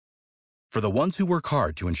For the ones who work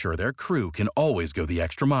hard to ensure their crew can always go the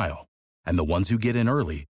extra mile, and the ones who get in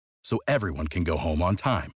early so everyone can go home on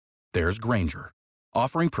time, there's Grainger,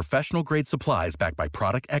 offering professional-grade supplies backed by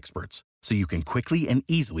product experts so you can quickly and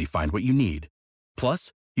easily find what you need.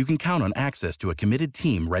 Plus, you can count on access to a committed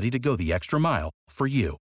team ready to go the extra mile for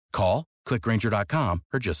you. Call, click Grainger.com,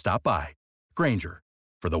 or just stop by. Grainger,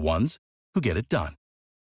 for the ones who get it done.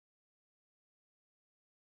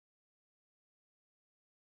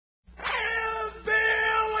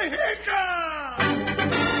 Bill Hickok!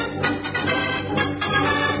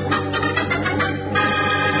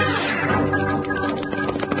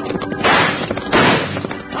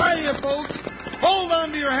 Hiya, folks. Hold on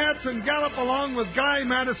to your hats and gallop along with Guy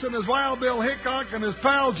Madison as Wild Bill Hickok and his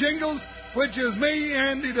pal Jingles, which is me,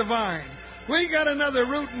 Andy Devine. We got another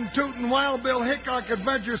rootin' tootin' Wild Bill Hickok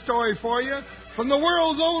adventure story for you from the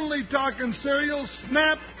world's only talking cereal,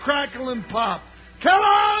 Snap, Crackle, and Pop.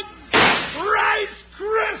 Kellogg's Rice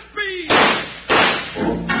Krispies!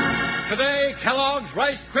 Today, Kellogg's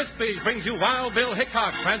Rice Krispies brings you Wild Bill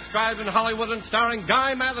Hickok, transcribed in Hollywood and starring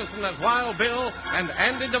Guy Madison as Wild Bill and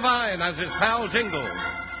Andy Devine as his pal Jingles.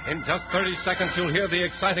 In just 30 seconds, you'll hear the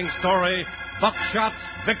exciting story, Buckshot's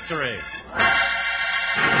Victory.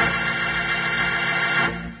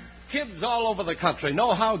 Kids all over the country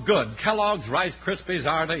know how good Kellogg's Rice Krispies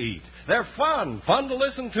are to eat. They're fun to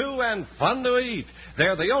listen to, and fun to eat.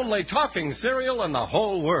 They're the only talking cereal in the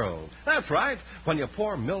whole world. That's right. When you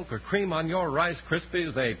pour milk or cream on your Rice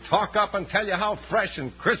Krispies, they talk up and tell you how fresh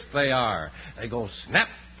and crisp they are. They go snap,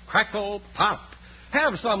 crackle, pop.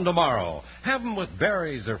 Have some tomorrow. Have them with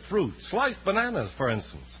berries or fruit, sliced bananas, for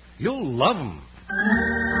instance. You'll love them.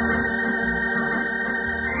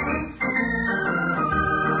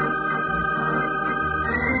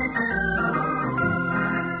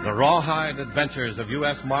 The rawhide adventures of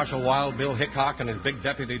U.S. Marshal Wild Bill Hickok and his big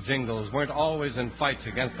deputy Jingles weren't always in fights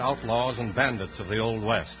against outlaws and bandits of the Old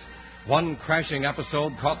West. One crashing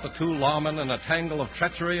episode caught the two lawmen in a tangle of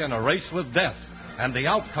treachery and a race with death, and the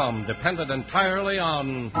outcome depended entirely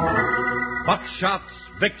on Buckshot's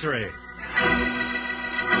Victory.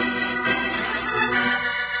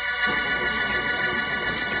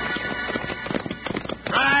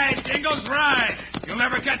 Ride, Jingles, ride. You'll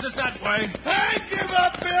never catch us that way. Hey, give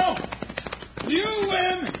up, Bill. You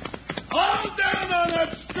win. Haul down on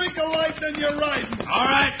that streak of lightning you're riding. All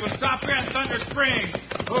right, we'll stop here at Thunder Springs.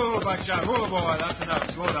 Oh, Buckshot. Oh, boy, that's enough.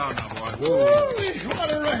 Slow down now, boy. Woo,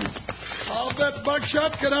 what a race. I'll bet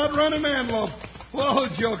Buckshot could outrun an antelope. Whoa,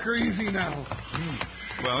 Joker, easy now.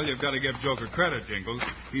 Well, you've got to give Joker credit, Jingles.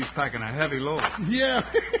 He's packing a heavy load. Yeah,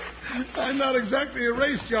 I'm not exactly a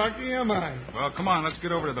race jockey, am I? Well, come on, let's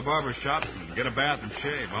get over to the barber shop and get a bath and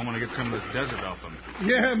shave. I want to get some of this desert off them.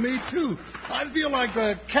 Yeah, me too. I feel like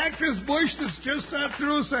the cactus bush that's just sat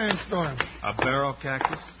through a sandstorm. A barrel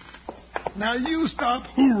cactus? Now, you stop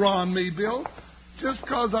hoorahing me, Bill, just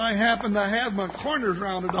 'cause I happen to have my corners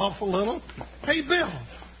rounded off a little. Hey, Bill,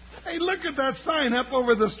 hey, look at that sign up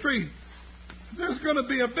over the street. There's going to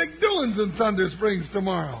be a big doings in Thunder Springs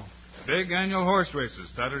tomorrow. Big annual horse races,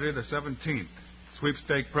 Saturday the 17th.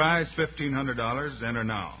 Sweepstake prize, $1,500. Enter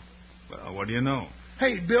now. Well, what do you know?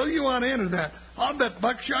 Hey, Bill, you want to enter that. I'll bet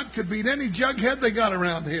Buckshot could beat any jughead they got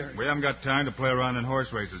around here. We haven't got time to play around in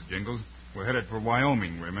horse races, Jingles. We're headed for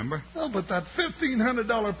Wyoming, remember? Oh, but that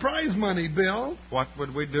 $1,500 prize money, Bill. What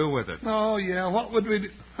would we do with it? Oh, yeah, what would we do?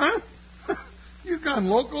 Huh? You gone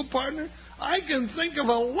local, partner? I can think of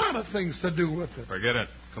a lot of things to do with it. Forget it.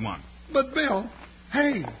 Come on. But, Bill,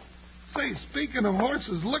 hey, say, speaking of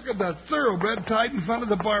horses, look at that thoroughbred tied in front of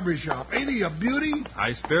the barber shop. Ain't he a beauty?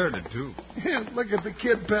 High-spirited, too. Yeah, look at the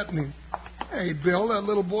kid petting him. Hey, Bill, that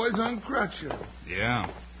little boy's on crutches. Yeah.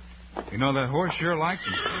 You know, that horse sure likes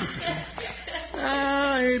him.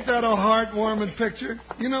 Ain't that a heartwarming picture?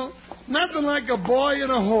 You know, nothing like a boy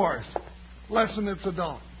and a horse. Less'n it's a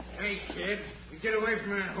dog. Hey, kid, get away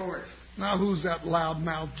from that horse. Now, who's that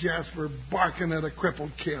loudmouth Jasper barking at a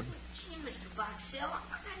crippled kid? Gee, Mr. Boxell, I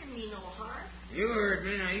didn't mean no harm. You heard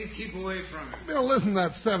me. Now, you keep away from him. Bill, listen to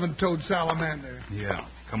that seven-toed salamander. Yeah,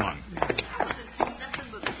 come on. I wasn't doing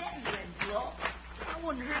nothing but petting him, Bill. I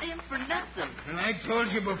wouldn't hurt him for nothing. And I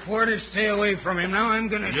told you before to stay away from him. Now I'm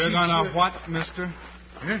going to You're going to what, mister?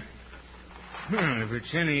 Huh? Well, if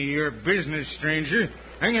it's any of your business, stranger,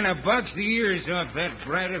 I'm going to box the ears off that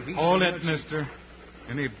brat if he... Hold it, mister.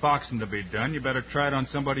 Any boxing to be done, you better try it on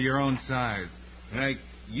somebody your own size. Like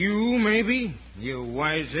you, maybe? You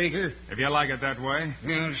wiseacre? If you like it that way.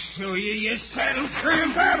 I'll show you, you saddle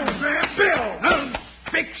tramp. Bill! I'll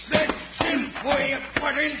fix that chin for you,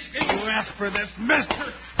 butt instinct. You asked for this,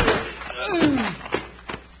 mister.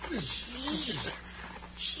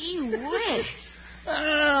 Gee whiz.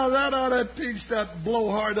 Ah, that ought to teach that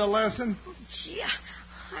blowhard a lesson. Gee,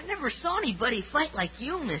 I never saw anybody fight like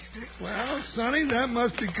you, mister. Well, Sonny, that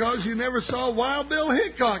must be because you never saw Wild Bill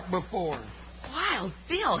Hickok before. Wild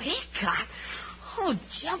Bill Hickok? Oh,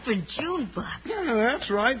 jumping June bugs. Yeah, that's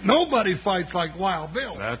right. Nobody fights like Wild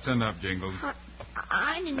Bill. That's enough, Jingles.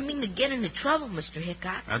 I didn't mean to get into trouble, Mr.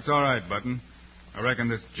 Hickok. That's all right, Button. I reckon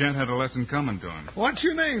this gent had a lesson coming to him. What's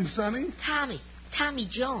your name, Sonny? Tommy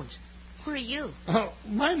Jones. Who are you? Oh,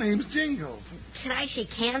 my name's Jingles. Can I shake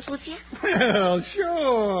hands with you? Well,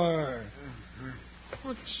 sure.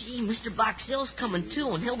 Oh, gee, Mr. Boxell's coming too,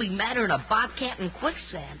 and he'll be madder than a bobcat in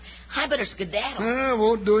quicksand. I better skedaddle.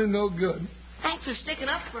 Won't do him no good. Thanks for sticking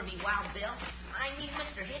up for me, Wild Bill. I mean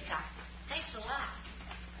Mr. Hickok. Thanks a lot.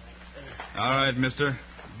 All right, mister.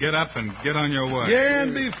 Get up and get on your way. Yeah,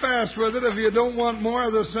 and be fast with it if you don't want more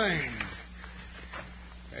of the same.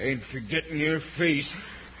 I ain't forgetting your face.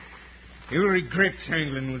 You'll regret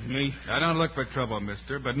tangling with me. I don't look for trouble,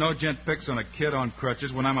 mister, but no gent picks on a kid on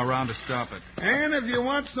crutches when I'm around to stop it. And if you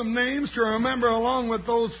want some names to remember along with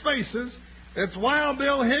those faces, it's Wild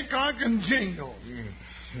Bill Hickok and Jingles.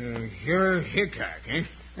 You're Hickok, eh?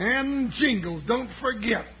 And Jingles, don't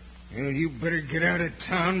forget. Well, you better get out of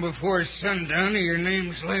town before sundown or your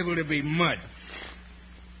name's liable to be mud.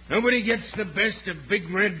 Nobody gets the best of Big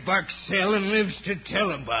Red Boxell and lives to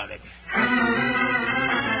tell about it.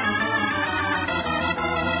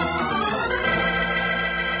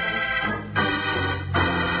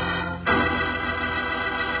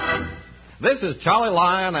 This is Charlie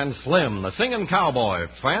Lion and Slim, the singing cowboy.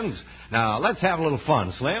 Friends, now let's have a little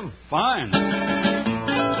fun, Slim. Fine.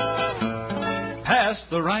 Pass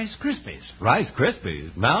the Rice Krispies. Rice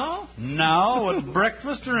Krispies? Now? Now, at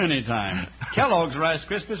breakfast or any time. Kellogg's Rice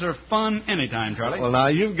Krispies are fun anytime, Charlie. Well, now,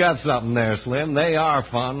 you've got something there, Slim. They are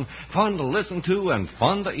fun. Fun to listen to and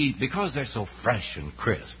fun to eat because they're so fresh and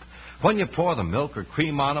crisp. When you pour the milk or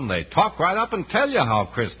cream on them, they talk right up and tell you how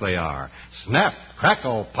crisp they are. Snap,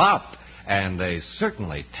 crackle, pop. And they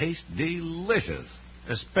certainly taste delicious.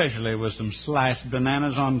 Especially with some sliced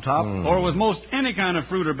bananas on top, or with most any kind of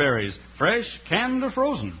fruit or berries, fresh, canned, or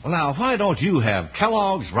frozen. Well, now, why don't you have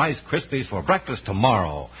Kellogg's Rice Krispies for breakfast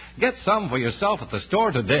tomorrow? Get some for yourself at the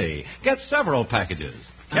store today. Get several packages.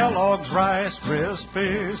 Kellogg's Rice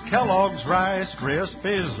Krispies, Kellogg's Rice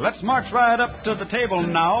Krispies. Let's march right up to the table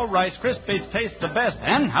now. Rice Krispies taste the best.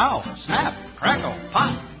 And how? Snap, crackle,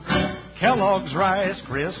 pop. Kellogg's Rice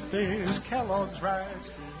Krispies, Kellogg's Rice.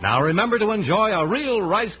 Now remember to enjoy a real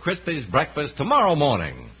Rice Krispies breakfast tomorrow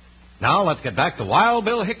morning. Now let's get back to Wild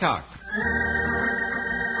Bill Hickok.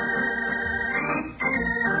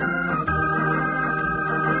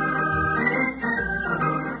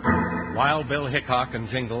 Wild Bill Hickok and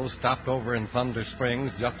Jingles stopped over in Thunder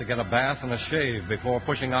Springs just to get a bath and a shave before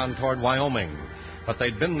pushing on toward Wyoming. But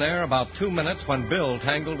they'd been there about 2 minutes when Bill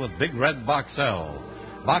tangled with Big Red Boxell.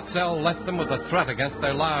 Boxell left them with a threat against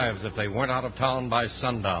their lives if they weren't out of town by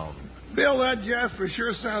sundown. Bill, that Jasper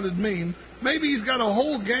sure sounded mean. Maybe he's got a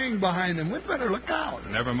whole gang behind him. We'd better look out.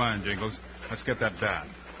 Never mind, Jingles. Let's get that bath.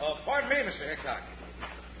 Oh, pardon me, Mr. Hickok.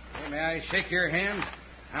 Hey, may I shake your hand?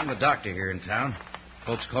 I'm the doctor here in town.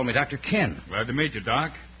 Folks call me Dr. Ken. Glad to meet you,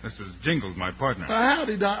 Doc. This is Jingles, my partner.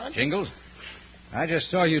 Howdy, Doc. Jingles, I just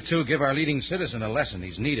saw you two give our leading citizen a lesson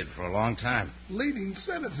he's needed for a long time. Leading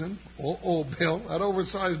citizen? Oh, Bill, that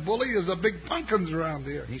oversized bully is a big punkins around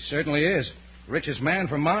here. He certainly is. Richest man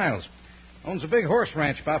for miles. Owns a big horse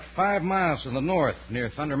ranch about 5 miles to the north near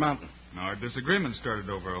Thunder Mountain. Now, our disagreement started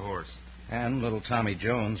over a horse. And little Tommy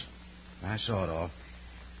Jones. I saw it all.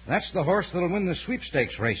 That's the horse that'll win the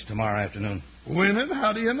sweepstakes race tomorrow afternoon. Win it?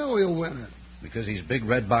 How do you know he'll win it? Because he's Big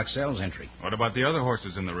Red Boxell's entry. What about the other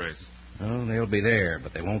horses in the race? Oh, they'll be there,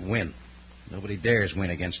 but they won't win. Nobody dares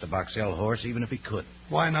win against a Boxell horse, even if he could.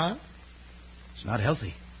 Why not? It's not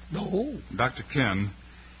healthy. No. Dr. Ken,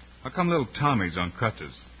 how come little Tommy's on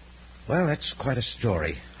crutches? Well, that's quite a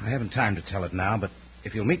story. I haven't time to tell it now, but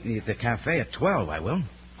if you'll meet me at the cafe at 12, I will.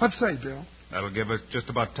 What say, Bill? That'll give us just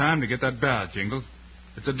about time to get that bath, Jingles.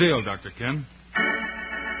 It's a deal, Dr. Ken.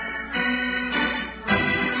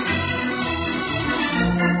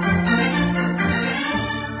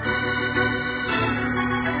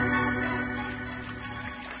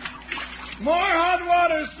 More hot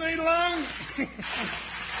water, C-Long.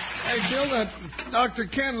 Hey, Bill, that Dr.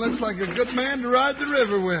 Ken looks like a good man to ride the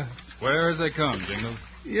river with. Square as they come, Jingles.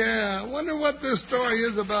 Yeah, I wonder what this story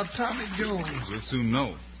is about Tommy Jones. We'll soon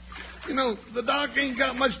know. You know, the doc ain't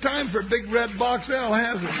got much time for Big Red Boxell,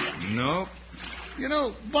 has he? Nope. You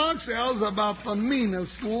know, Boxell's about the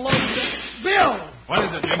meanest, lowest... Bill! What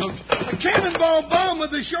is it, Jingles? A cannonball bomb with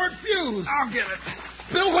a short fuse. I'll get it.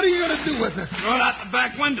 Bill, what are you going to do with it? Throw it out the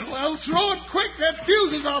back window. Well, throw it quick. That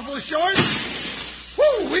fuse is awful short.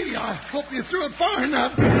 Woo-wee, I hope you threw it far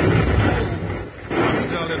enough.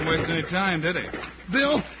 Boxell didn't waste any time, did he?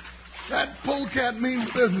 Bill, that polecat means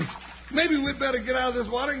business. Maybe we'd better get out of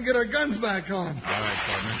this water and get our guns back on. All right,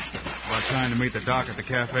 partner. About time to meet the doc at the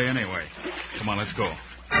cafe anyway. Come on, let's go.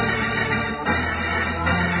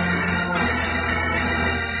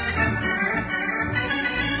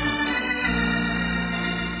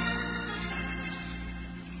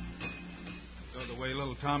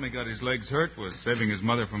 Tommy got his legs hurt was saving his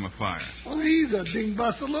mother from a fire. Well, he's a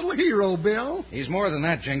ding-busted little hero, Bill. He's more than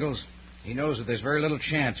that, Jingles. He knows that there's very little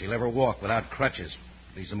chance he'll ever walk without crutches.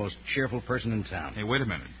 He's the most cheerful person in town. Hey, wait a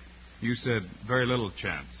minute. You said very little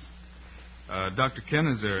chance. Dr. Ken,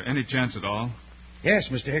 is there any chance at all? Yes,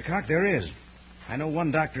 Mr. Hickok, there is. I know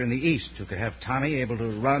one doctor in the East who could have Tommy able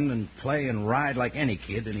to run and play and ride like any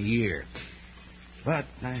kid in a year. But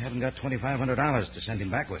I haven't got $2,500 to send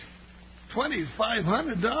him back with.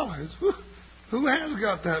 $2,500? Who has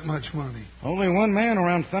got that much money? Only one man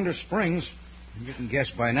around Thunder Springs. You can guess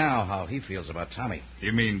by now how he feels about Tommy.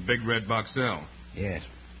 You mean Big Red Boxell? Yes.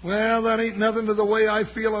 Well, that ain't nothing to the way I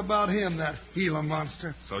feel about him, that Gila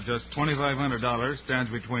monster. So just $2,500 stands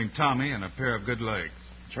between Tommy and a pair of good legs.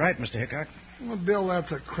 That's right, Mr. Hickok. Well, Bill,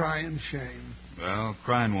 that's a crying shame. Well,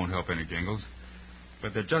 crying won't help any, Jingles.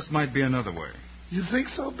 But there just might be another way. You think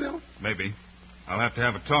so, Bill? Maybe. I'll have to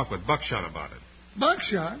have a talk with Buckshot about it.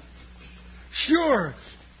 Buckshot? Sure.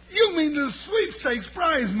 You mean the sweepstakes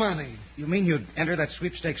prize money. You mean you'd enter that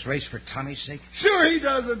sweepstakes race for Tommy's sake? Sure he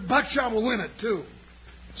does it. Buckshot will win it, too.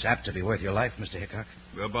 It's apt to be worth your life, Mr. Hickok.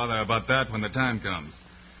 We'll bother about that when the time comes.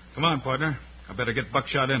 Come on, partner. I better get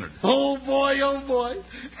Buckshot entered. Oh, boy, oh, boy.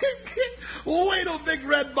 Wait till Big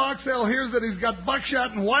Red Boxell hears that he's got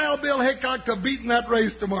Buckshot and Wild Bill Hickok to beat in that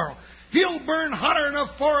race tomorrow. He'll burn hotter than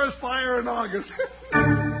a forest fire in August.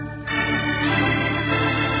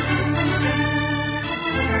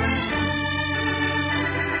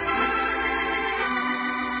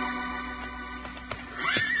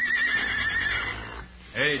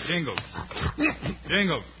 Hey, Jingles.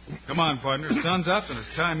 Jingles. Come on, partner. Sun's up and it's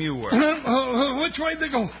time you work. Which way they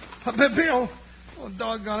go? Bill. Oh,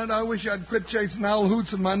 doggone it. I wish I'd quit chasing owl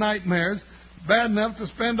hoots in my nightmares. Bad enough to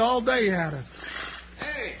spend all day at it.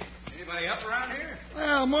 Hey, anybody up around here?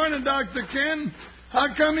 Well, morning, Dr. Ken.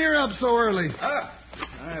 How come you're up so early?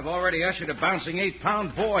 I've already ushered a bouncing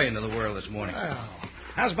 8-pound boy into the world this morning. Well.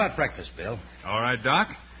 How's about breakfast, Bill? All right, Doc.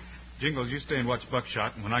 Jingles, you stay and watch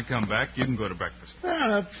Buckshot, and when I come back, you can go to breakfast.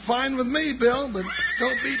 That's fine with me, Bill, but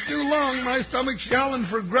don't be too long. My stomach's yowling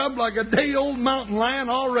for grub like a day-old mountain lion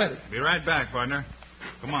already. Be right back, partner.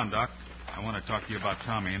 Come on, Doc. I want to talk to you about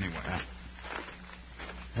Tommy anyway.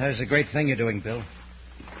 That's a great thing you're doing, Bill.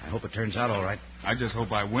 I hope it turns out all right. I just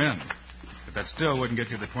hope I win. But that still wouldn't get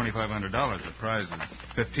you the $2,500. The prize is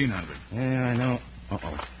 $1,500. Yeah, I know.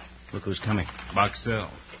 Uh-oh. Look who's coming. Boxell.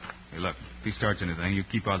 Hey, look, if he starts anything, you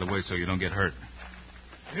keep out of the way so you don't get hurt.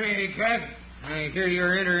 Hey, Hickok. I hear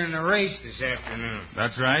you're entering the race this afternoon.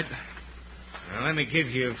 That's right. Now, let me give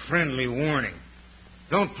you a friendly warning.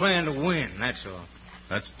 Don't plan to win, that's all.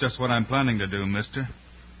 That's just what I'm planning to do, mister.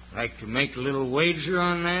 Like to make a little wager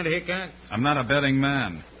on that, Hickok? I'm not a betting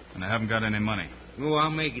man, and I haven't got any money. Oh,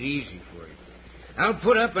 I'll make it easy for you. I'll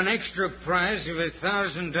put up an extra prize of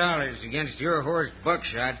 $1,000 against your horse,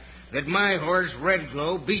 Buckshot, that my horse, Red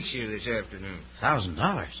Glow, beats you this afternoon.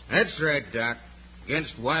 $1,000? That's right, Doc.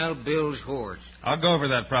 Against Wild Bill's horse. I'll go over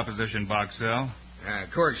that proposition, Boxell.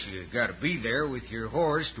 Of course, you've got to be there with your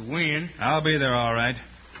horse to win. I'll be there, all right.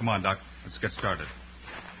 Come on, Doc. Let's get started.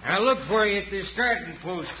 I'll look for you at the starting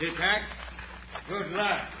post, Hickok. Good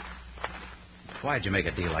luck. Why'd you make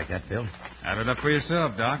a deal like that, Bill? Add it up for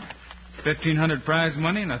yourself, Doc. $1,500 prize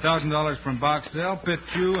money and $1,000 from Boxell pit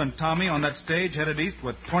you and Tommy on that stage headed east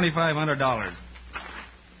with $2,500.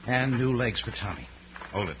 And new legs for Tommy.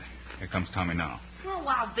 Hold it. Here comes Tommy now. Oh,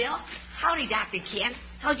 Wild Bill. Howdy, Dr. Ken.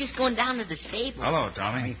 I was just going down to the stable. Hello,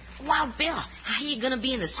 Tommy. Wild Bill, how you going to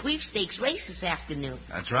be in the sweepstakes race this afternoon?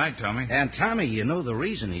 That's right, Tommy. And Tommy, you know the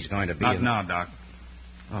reason he's going to be... Not now, Doc.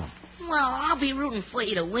 Oh. Well, I'll be rooting for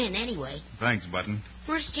you to win anyway. Thanks, Button.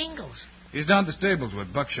 Where's Jingles? He's down at the stables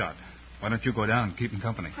with Buckshot. Why don't you go down and keep him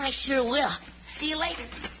company? I sure will. See you later.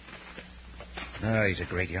 Oh, he's a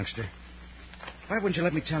great youngster. Why wouldn't you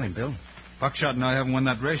let me tell him, Bill? Buckshot and I haven't won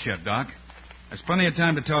that race yet, Doc. There's plenty of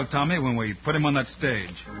time to tell Tommy when we put him on that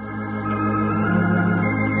stage.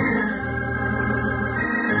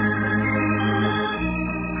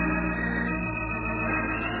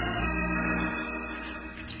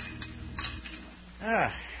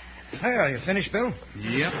 Well, you finished, Bill?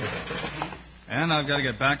 Yep. And I've got to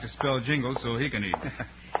get back to spell Jingles so he can eat.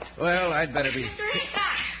 Well, I'd better be... Mr.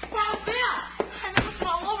 Hickok! Well, Bill, I've been looking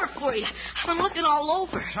all over for you. I've been looking all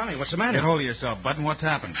over. Tommy, what's the matter? Get hold of yourself, Button. What's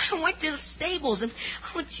happened? I went to the stables, and,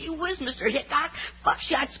 oh, gee whiz, Mr. Hickok,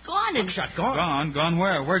 Buckshot's gone. And Buckshot gone? Gone? Gone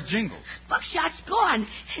where? Where's Jingles? Buckshot's gone,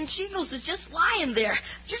 and Jingles is just lying there,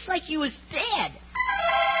 just like he was dead.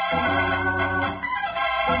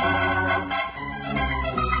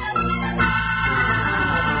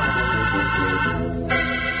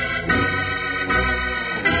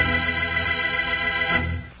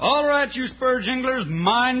 All right, you spur jinglers,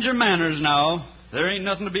 mind your manners now. There ain't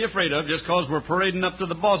nothing to be afraid of just 'cause we're parading up to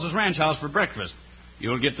the boss's ranch house for breakfast.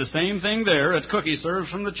 You'll get the same thing there at cookie serves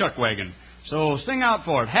from the chuck wagon. So sing out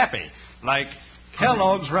for it, happy, like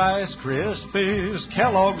Kellogg's Rice Krispies,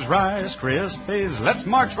 Kellogg's Rice Krispies. Let's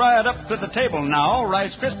march right up to the table now.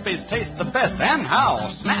 Rice Krispies taste the best, and how?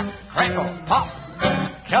 Snap, crackle, pop.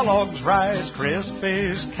 Kellogg's Rice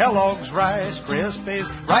Krispies, Kellogg's Rice Krispies.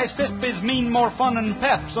 Rice Krispies mean more fun and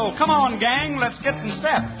pep. So come on, gang, let's get in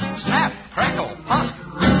step. Snap, crackle, pop.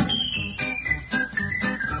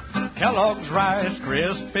 Kellogg's Rice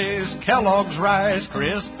Krispies, Kellogg's Rice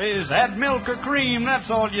Krispies. Add milk or cream, that's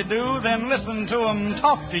all you do. Then listen to 'em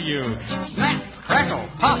talk to you. Snap, crackle,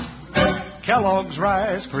 pop. Kellogg's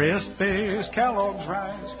Rice Krispies, Kellogg's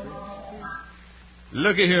Rice Krispies.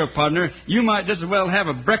 Looky here, partner. You might just as well have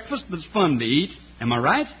a breakfast that's fun to eat. Am I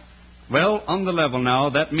right? Well, on the level now,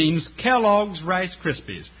 that means Kellogg's Rice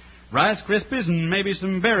Krispies. Rice Krispies and maybe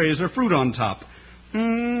some berries or fruit on top.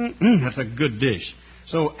 That's a good dish.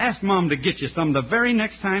 So ask Mom to get you some the very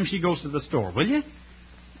next time she goes to the store, will you?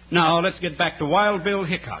 Now, let's get back to Wild Bill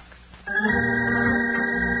Hickok.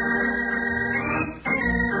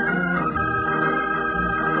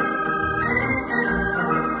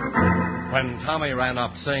 When Tommy ran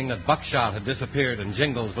up saying that Buckshot had disappeared and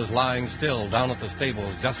Jingles was lying still down at the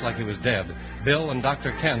stables just like he was dead, Bill and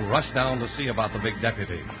Dr. Ken rushed down to see about the big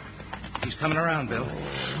deputy. He's coming around, Bill.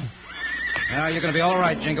 Now, you're going to be all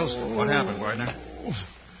right, Jingles. What happened, Widener?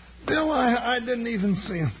 Bill, I didn't even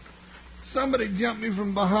see him. Somebody jumped me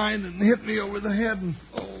from behind and hit me over the head, and,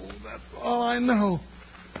 that's all I know.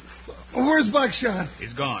 Where's Buckshot?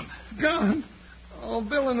 He's gone. Gone? Oh,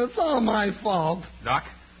 Bill, and it's all my fault. Doc,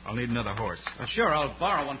 I'll need another horse. Sure, I'll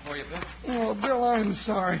borrow one for you, Bill. Oh, Bill, I'm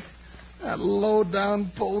sorry. That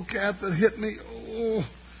low-down polecat that hit me, if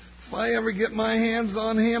I ever get my hands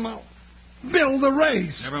on him, I'll build the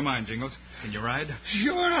race. Never mind, Jingles. Can you ride?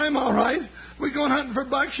 Sure, I'm all right. We going hunting for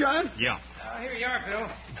Buckshot? Yeah. Here you are, Bill.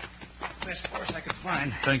 Best horse I could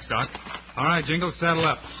find. Thanks, Doc. All right, Jingles, saddle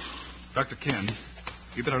up. Dr. Ken,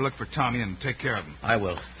 you better look for Tommy and take care of him. I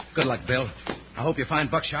will. Good luck, Bill. I hope you find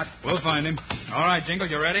Buckshot. We'll find him. All right, Jingles,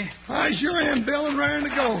 you ready? I sure am, Bill, and raring to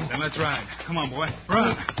go. Then let's ride. Come on, boy.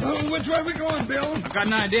 Run. Which way are we going, Bill? I've got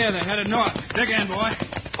an idea. They're headed north. Dig in, boy.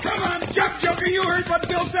 Come on, jump, Joker. You heard what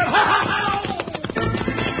Bill said. Ha, ha, ha!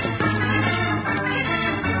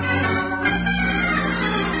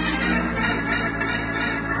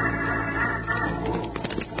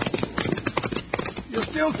 You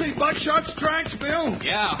still see Buckshot's tracks, Bill?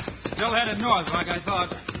 Yeah. Still headed north, like I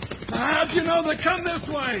thought. How'd you know they come this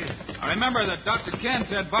way? I remember that Dr. Ken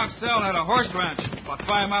said Boxell had a horse ranch about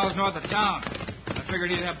 5 miles north of town. I figured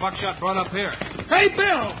he'd have Buckshot brought up here. Hey,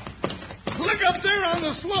 Bill! Look up there on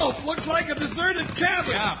the slope. Looks like a deserted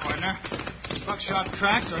cabin. Yeah, partner. Buckshot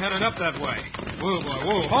tracks are headed up that way. Whoa, boy,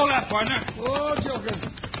 whoa. Hold that, partner. Oh, Joker.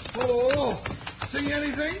 Oh. See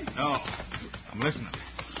anything? No. I'm listening.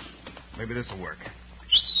 Maybe this'll work.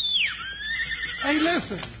 Hey,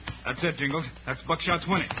 listen. That's it, Jingles. That's Buckshot's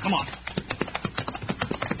winning. Come on.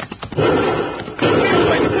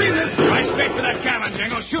 Wait, see this? Right straight for that cabin,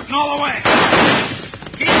 Jingles. Shooting all the way.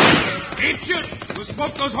 Keep shooting. We'll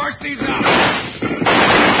smoke those horse thieves out.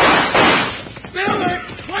 Bill, they're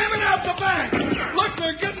climbing out the back. Look,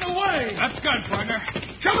 they're getting away. That's good, partner.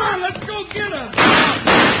 Come on, let's go get them.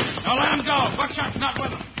 Now let him go. Buckshot's not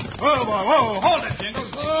with them. Whoa, boy, whoa. Hold it,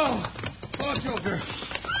 Jingles. Oh, Joker.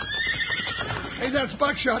 Hey, that's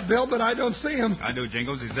Buckshot, Bill, but I don't see him. I do,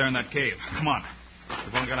 Jingles. He's there in that cave. Come on.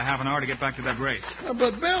 We've only got a half an hour to get back to that race.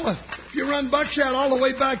 But, Bill, if you run Buckshot all the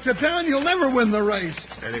way back to town, you'll never win the race.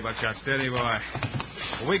 Steady, Buckshot. Steady, boy.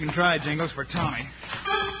 Well, we can try, Jingles, for Tommy.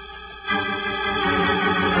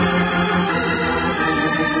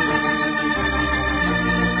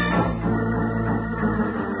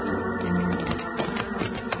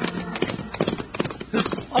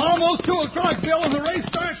 Almost 2 o'clock, Bill, and the race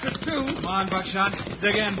starts at 2. Come on, Buckshot.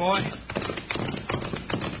 Dig in, boy.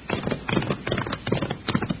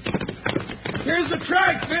 Here's the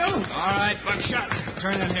track, Bill. All right, Buckshot.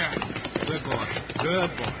 Turn in here. Good boy.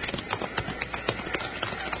 Good boy.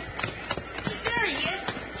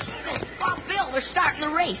 Bill. They're starting the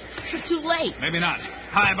race. You're too late. Maybe not.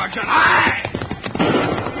 Hi, Buckshot. Hi!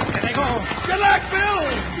 There they go. Good luck, Bill!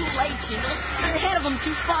 It's too late, Jingles. You're ahead of them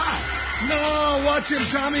too far. No, watch him,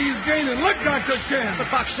 Tommy. He's gaining. Look, Dr. Ken. But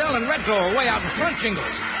Boxell and Redco are way out in front, Jingles.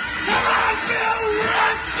 Come on, Bill!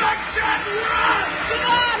 Run, Buckshot, run! Come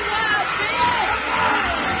on, Wild Bill!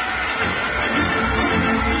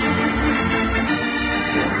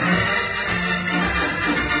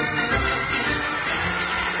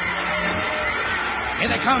 Here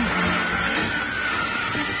they come.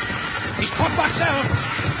 He's caught Boxell.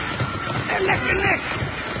 They're neck and neck.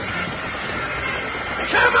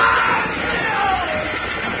 Come on, Bill!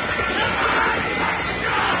 Come on,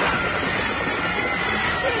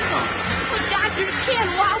 Jingle! With Dr. Ken,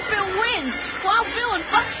 Wild Bill wins. Wild Bill and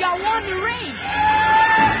Buckshot won the race.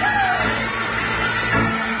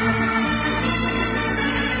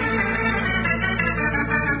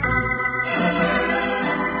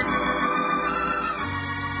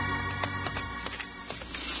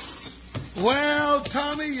 Well,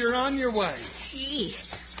 Tommy, you're on your way. Gee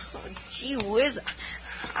whiz.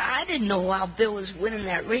 I didn't know Wild Bill was winning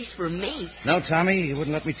that race for me. No, Tommy, he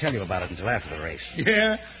wouldn't let me tell you about it until after the race.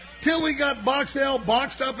 Yeah, till we got Boxell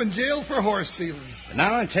boxed up in jail for horse stealing. But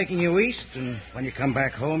now I'm taking you east, and when you come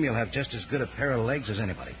back home, you'll have just as good a pair of legs as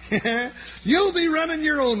anybody. You'll be running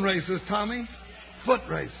your own races, Tommy. Foot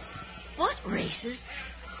races. Foot races?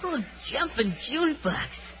 Oh, jumping June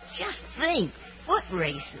bucks. Just think. Foot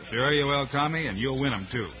races. Sure you will, Tommy, and you'll win them,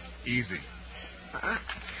 too. Easy.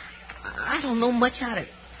 I don't know much how to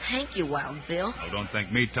thank you, Wild Bill. Oh, don't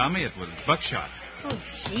thank me, Tommy. It was Buckshot. Oh,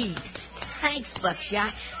 gee. Thanks,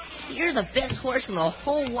 Buckshot. You're the best horse in the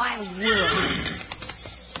whole wide world.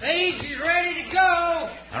 Sage is ready to go.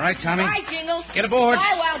 All right, Tommy. Bye, Jingles. Get aboard.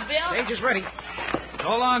 Bye, Wild Bill. Sage is ready. So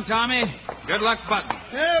long, Tommy. Good luck, Button.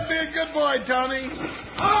 Yeah, be a good boy, Tommy.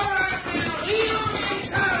 All right, Bill. Heel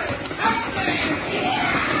time. Up there.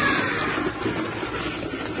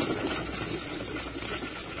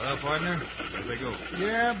 Well, partner, there they go.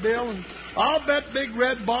 Yeah, Bill, and I'll bet Big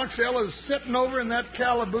Red Boxell is sitting over in that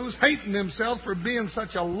calaboose hating himself for being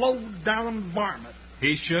such a low-down varmint.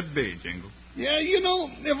 He should be, Jingle. Yeah, you know,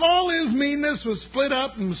 if all his meanness was split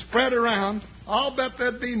up and spread around, I'll bet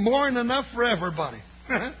there'd be more than enough for everybody.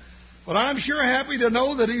 But I'm sure happy to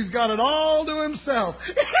know that he's got it all to himself.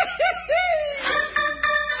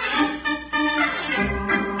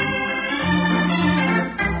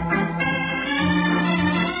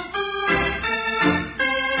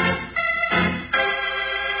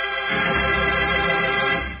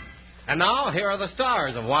 And now, here are the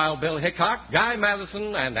stars of Wild Bill Hickok, Guy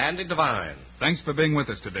Madison, and Andy Devine. Thanks for being with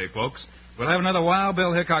us today, folks. We'll have another Wild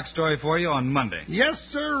Bill Hickok story for you on Monday. Yes,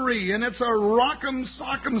 sirree, and it's a rock'em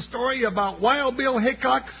sock'em story about Wild Bill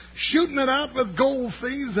Hickok shooting it out with gold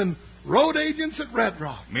thieves and road agents at Red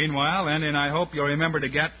Rock. Meanwhile, Andy and I hope you'll remember to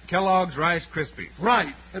get Kellogg's Rice Krispies.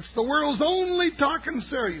 Right. It's the world's only talking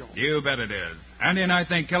cereal. You bet it is. Andy and I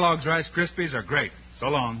think Kellogg's Rice Krispies are great. So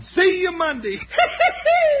long. See you Monday.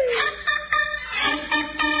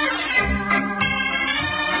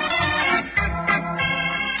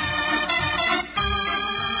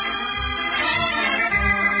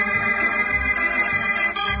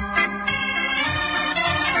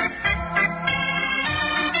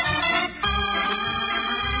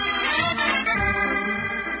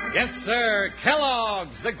 Yes, sir.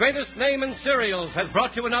 Kellogg's, the greatest name in cereals, has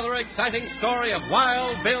brought you another exciting story of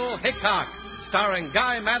Wild Bill Hickok, starring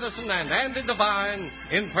Guy Madison and Andy Devine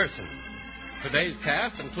in person. Today's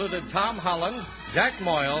cast included Tom Holland, Jack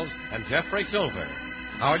Moyles, and Jeffrey Silver.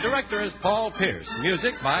 Our director is Paul Pierce.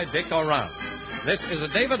 Music by Dick Oran. This is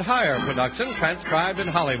a David Heyer production transcribed in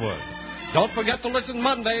Hollywood. Don't forget to listen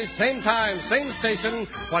Monday, same time, same station,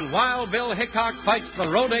 when Wild Bill Hickok fights the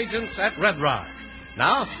road agents at Red Rock.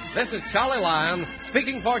 Now, this is Charlie Lyon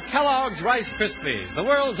speaking for Kellogg's Rice Krispies, the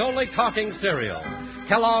world's only talking cereal.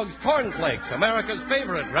 Kellogg's Corn Flakes, America's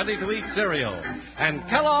favorite ready-to-eat cereal. And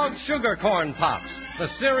Kellogg's Sugar Corn Pops, the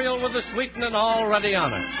cereal with the sweetening already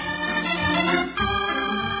on it.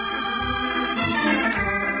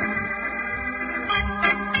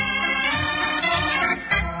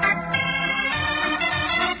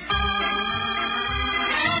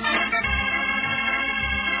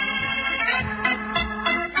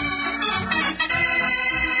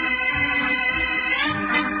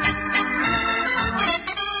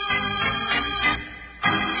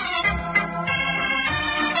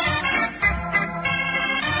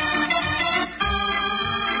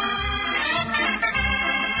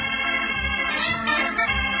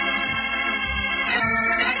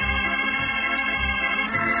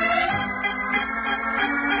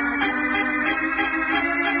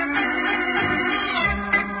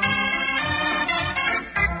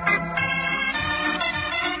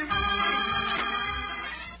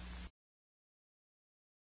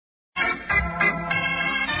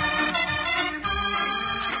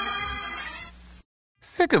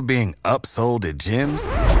 Sick of being upsold at gyms?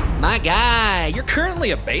 My guy, you're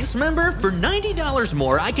currently a base member? For $90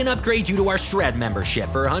 more, I can upgrade you to our Shred membership.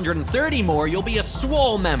 For $130 more, you'll be a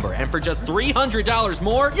Swole member. And for just $300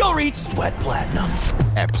 more, you'll reach Sweat Platinum.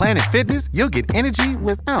 At Planet Fitness, you'll get energy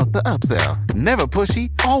without the upsell. Never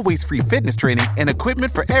pushy, always free fitness training and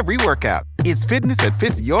equipment for every workout. It's fitness that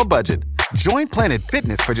fits your budget. Join Planet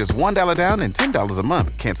Fitness for just $1 down and $10 a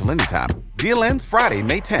month. Cancel anytime. Deal ends Friday,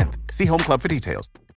 May 10th. See Home Club for details.